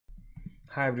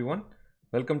Hi everyone,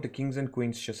 welcome to Kings and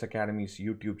Queens Chess Academy's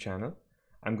YouTube channel.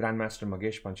 I'm Grandmaster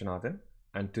Magesh Panchanathan,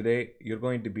 and today you're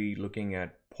going to be looking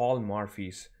at Paul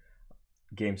Morphy's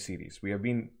game series. We have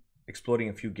been exploring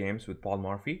a few games with Paul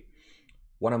Morphy,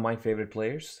 one of my favorite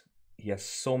players. He has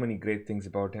so many great things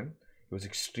about him. He was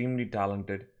extremely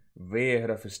talented, way ahead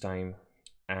of his time,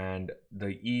 and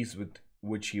the ease with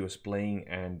which he was playing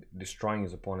and destroying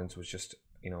his opponents was just,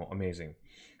 amazing.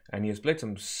 And he has played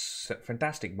some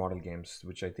fantastic model games,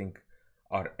 which I think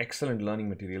are excellent learning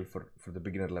material for the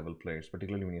beginner level players,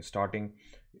 particularly when you're starting.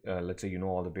 Let's say you know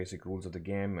all the basic rules of the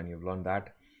game and you've learned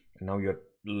that, and now you're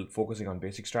focusing on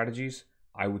basic strategies.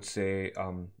 I would say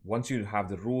once you have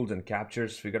the rules and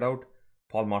captures figured out,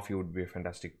 Paul Morphy would be a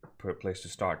fantastic place to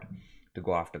start to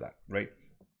go after that, right?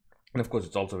 And of course,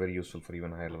 it's also very useful for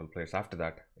even higher level players. After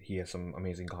that, he has some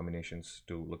amazing combinations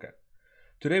to look at.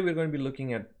 Today, we're going to be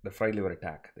looking at the fried liver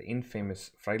attack, the infamous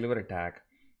fried liver attack,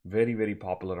 very, very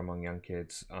popular among young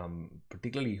kids,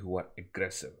 particularly who are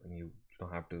aggressive. And you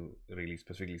don't have to really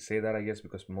specifically say that, I guess,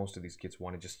 because most of these kids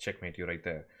want to just checkmate you right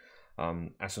there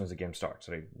as soon as the game starts,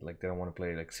 right? Like they don't want to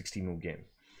play like 60-move game.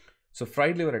 So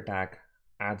fried liver attack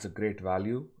adds a great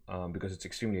value because it's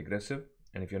extremely aggressive.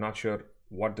 And if you're not sure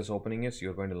what this opening is,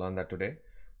 you're going to learn that today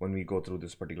when we go through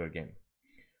this particular game.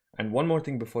 And one more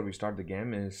thing before we start the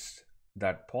game is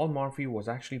that Paul Morphy was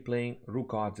actually playing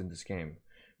rook odds in this game,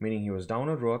 meaning he was down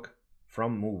a rook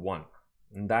from move 1.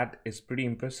 And that is pretty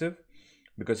impressive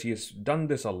because he has done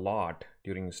this a lot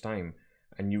during his time,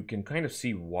 and you can kind of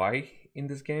see why in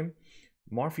this game.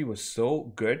 Morphy was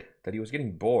so good that he was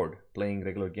getting bored playing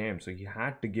regular games, so he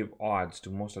had to give odds to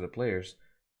most of the players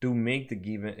to make the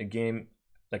game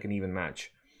like an even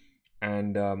match.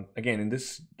 And again, in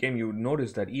this game, you would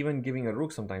notice that even giving a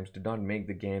rook sometimes did not make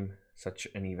the game such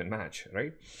an even match,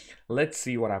 right? Let's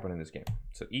see what happened in this game.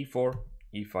 So e4,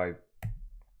 e5,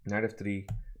 knight f3,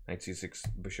 knight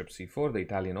c6, bishop c4, the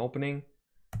Italian opening,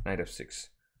 knight f6.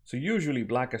 So usually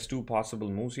black has two possible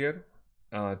moves here,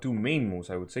 two main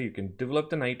moves, I would say. You can develop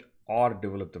the knight or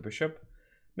develop the bishop.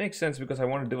 Makes sense because I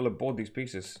want to develop both these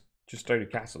pieces. Just try to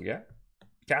castle, yeah?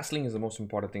 Castling is the most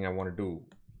important thing I want to do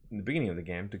in the beginning of the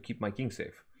game to keep my king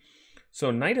safe.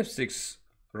 So knight f6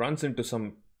 runs into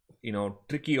some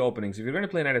tricky openings. If you're going to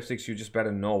play knight f6, you just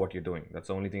better know what you're doing. That's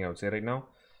the only thing I would say right now.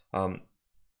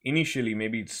 Initially,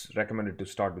 maybe it's recommended to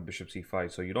start with bishop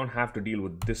c5, so you don't have to deal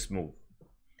with this move.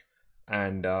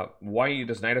 And why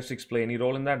does knight f6 play any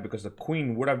role in that? Because the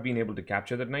queen would have been able to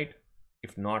capture that knight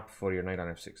if not for your knight on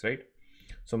f6, right?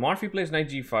 So Morphy plays knight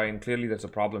g5, and clearly that's a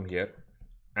problem here.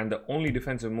 And the only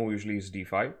defensive move usually is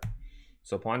d5.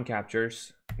 So pawn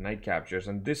captures, knight captures,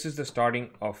 and this is the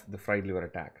starting of the fried liver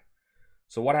attack.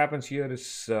 So what happens here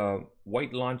is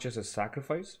white launches a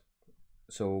sacrifice.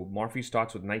 So Morphy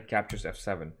starts with knight captures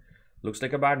f7. Looks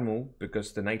like a bad move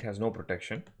because the knight has no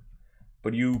protection.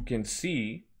 But you can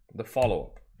see the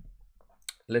follow-up.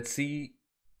 Let's see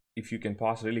if you can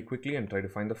pause really quickly and try to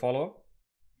find the follow-up.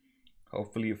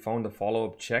 Hopefully you found the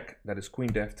follow-up check. That is queen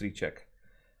to f3 check.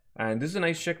 And this is a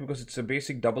nice check because it's a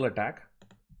basic double attack.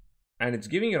 And it's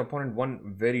giving your opponent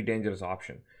one very dangerous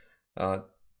option.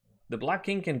 The black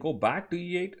king can go back to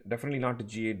e8, definitely not to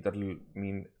g8. That will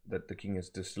mean that the king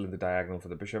is still in the diagonal for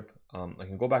the bishop. I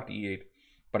can go back to e8,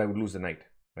 but I would lose the knight,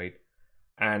 right?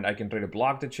 And I can try to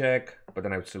block the check, but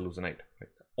then I would still lose the knight. Right?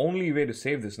 The only way to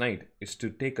save this knight is to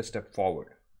take a step forward.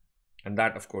 And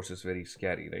that, of course, is very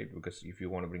scary, right? Because if you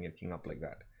want to bring your king up like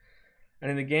that.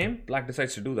 And in the game, black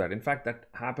decides to do that. In fact, that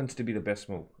happens to be the best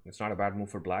move. It's not a bad move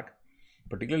for black.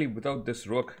 Particularly without this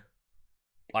rook,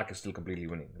 black is still completely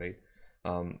winning, right?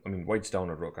 White's down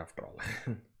a rook after all.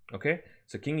 Okay,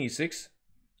 so king e6,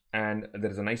 and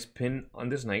there is a nice pin on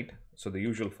this knight. So the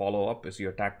usual follow-up is you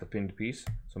attack the pinned piece.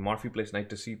 So Morphy plays knight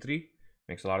to c3,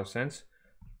 makes a lot of sense.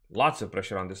 Lots of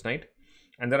pressure on this knight,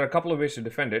 and there are a couple of ways to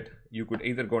defend it. You could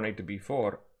either go knight to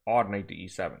b4 or knight to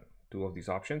e7, two of these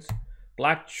options.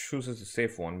 Black chooses the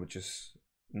safe one, which is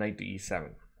knight to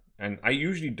e7, and I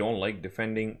usually don't like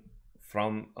defending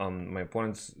from my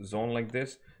opponent's zone like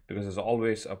this, because there's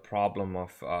always a problem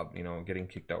of getting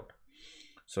kicked out.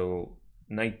 So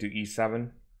knight to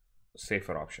e7,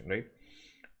 safer option, right?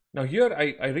 Now here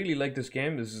I really like this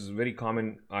game. This is very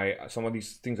common. Some of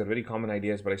these things are very common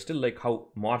ideas, but I still like how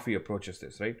Morphy approaches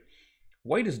this, right?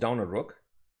 White is down a rook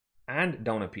and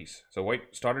down a piece. So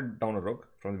white started down a rook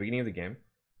from the beginning of the game.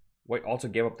 White also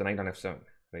gave up the knight on f7,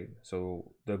 right?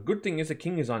 So the good thing is the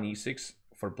king is on e6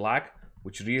 for black,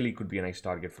 which really could be a nice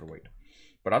target for white.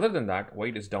 But other than that,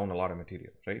 white is down a lot of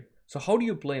material, right? So how do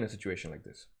you play in a situation like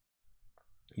this?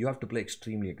 You have to play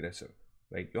extremely aggressive,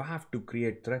 right? You have to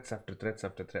create threats after threats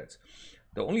after threats.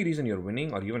 The only reason you're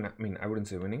winning, or even, I wouldn't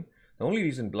say winning, The only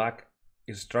reason black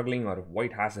is struggling or if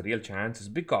white has a real chance is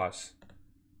because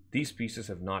these pieces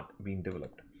have not been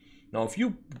developed. Now, if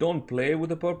you don't play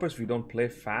with a purpose, if you don't play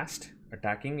fast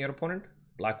attacking your opponent,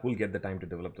 black will get the time to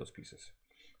develop those pieces.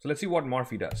 So let's see what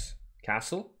Morphy does.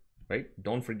 Castle, right?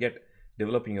 Don't forget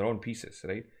developing your own pieces,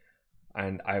 right?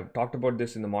 And I've talked about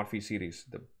this in the Morphy series.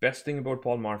 The best thing about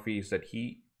Paul Morphy is that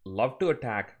he loved to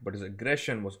attack, but his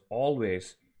aggression was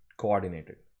always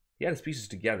coordinated. He had his pieces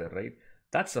together, right?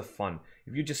 That's the fun.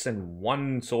 If you just send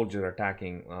one soldier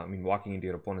attacking, walking into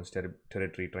your opponent's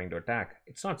territory trying to attack,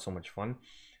 it's not so much fun.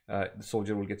 The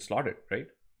soldier will get slaughtered, right?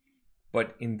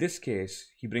 But in this case,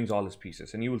 he brings all his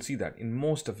pieces, and you will see that in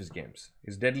most of his games.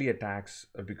 His deadly attacks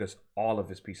are because all of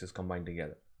his pieces combine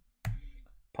together.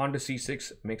 Pawn to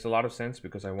c6 makes a lot of sense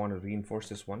because I want to reinforce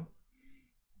this one.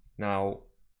 Now,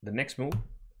 the next move,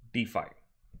 d5.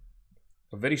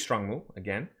 A very strong move,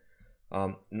 again.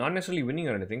 Not necessarily winning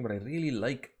or anything, but I really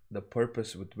like the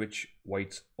purpose with which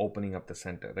white's opening up the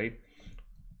center, right?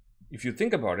 If you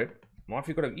think about it,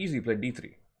 Morphy could have easily played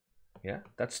d3. Yeah,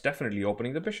 that's definitely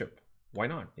opening the bishop. Why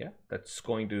not? Yeah, that's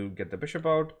going to get the bishop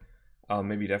out.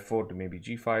 Maybe f4 to maybe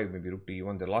g5, maybe rook to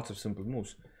e1. There are lots of simple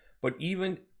moves. But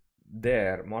even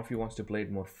there, Morphy wants to play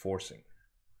it more forcing,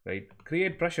 right?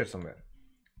 Create pressure somewhere.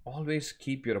 Always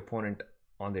keep your opponent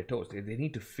on their toes. They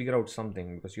need to figure out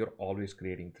something because you're always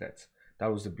creating threats.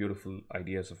 That was the beautiful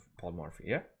ideas of Paul Morphy,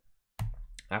 yeah?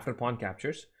 After pawn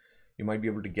captures, you might be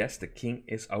able to guess the king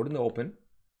is out in the open.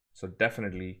 So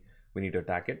definitely we need to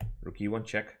attack it. Rook e1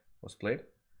 check was played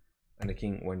and the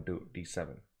king went to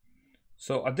d7.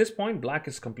 So at this point, black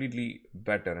is completely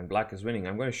better and black is winning.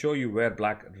 I'm going to show you where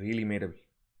black really made a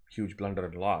huge blunder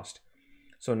and lost.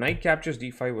 So knight captures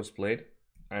d5 was played,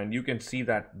 and you can see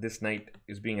that this knight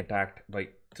is being attacked by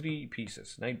 3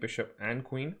 pieces, knight, bishop, and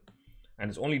queen, and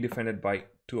is only defended by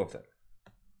 2 of them.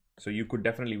 So you could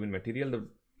definitely win material,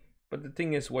 but the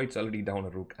thing is, white's already down a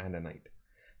rook and a knight.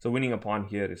 So winning a pawn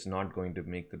here is not going to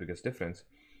make the biggest difference.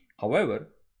 However,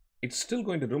 it's still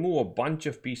going to remove a bunch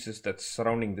of pieces that's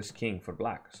surrounding this king for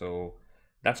black. So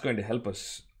that's going to help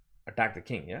us attack the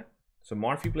king, yeah? So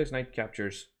Morphy plays knight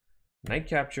captures,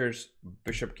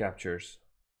 bishop captures,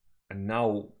 and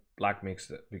now black makes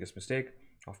the biggest mistake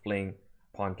of playing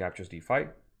pawn captures d5.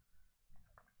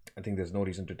 I think there's no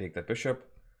reason to take that bishop.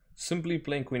 Simply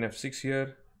playing queen f6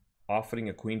 here, offering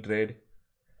a queen trade,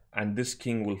 and this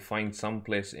king will find some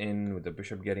place in with the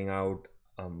bishop getting out.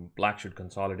 Black should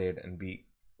consolidate and be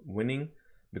winning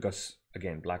because,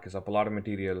 again, black is up a lot of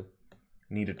material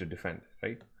needed to defend,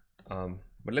 right?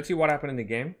 But let's see what happened in the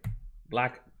game.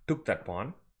 Black took that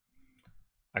pawn.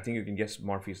 I think you can guess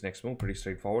Morphy's next move, pretty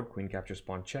straightforward. Queen captures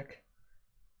pawn check.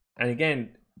 And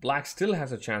again, black still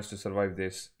has a chance to survive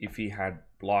this if he had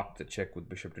blocked the check with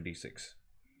bishop to d6,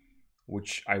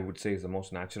 which I would say is the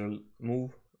most natural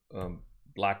move.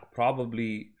 Black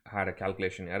probably had a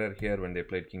calculation error here when they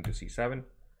played king to c7.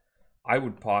 I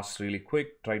would pause really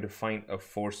quick, try to find a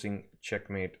forcing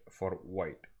checkmate for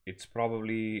white. It's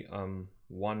probably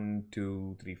 1,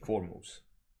 2, 3, 4 moves,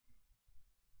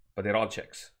 but they're all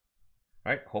checks.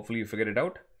 Right, hopefully you figured it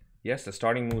out. Yes, the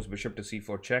starting move is bishop to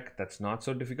c4 check. That's not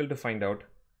so difficult to find out.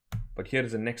 But here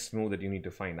is the next move that you need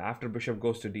to find. After bishop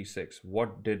goes to d6,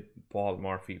 what did Paul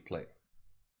Morphy play?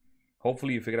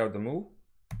 Hopefully you figured out the move.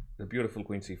 The beautiful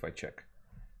queen c5 check.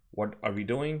 What are we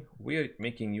doing? We are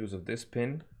making use of this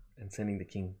pin and sending the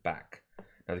king back.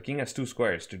 Now the king has 2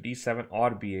 squares, to d7 or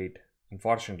b8.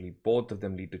 Unfortunately, both of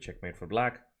them lead to checkmate for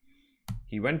black.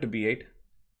 He went to b8,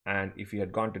 and if he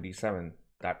had gone to d7,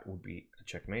 that would be a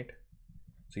checkmate.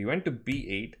 So he went to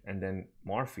b8, and then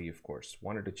Morphy, of course,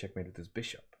 wanted to checkmate with his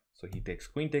bishop. So he takes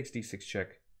queen takes d6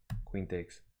 check, queen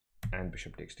takes, and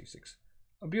bishop takes d6.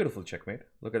 A beautiful checkmate.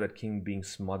 Look at that king being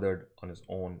smothered on his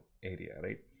own area,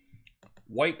 right?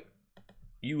 White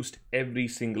used every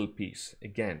single piece.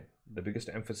 Again, the biggest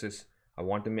emphasis I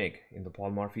want to make in the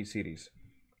Paul Morphy series: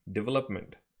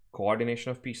 development, coordination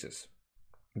of pieces,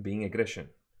 being aggression,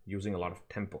 using a lot of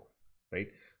tempo, right?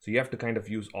 So you have to kind of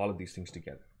use all of these things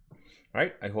together. All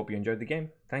right, I hope you enjoyed the game.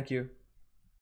 Thank you.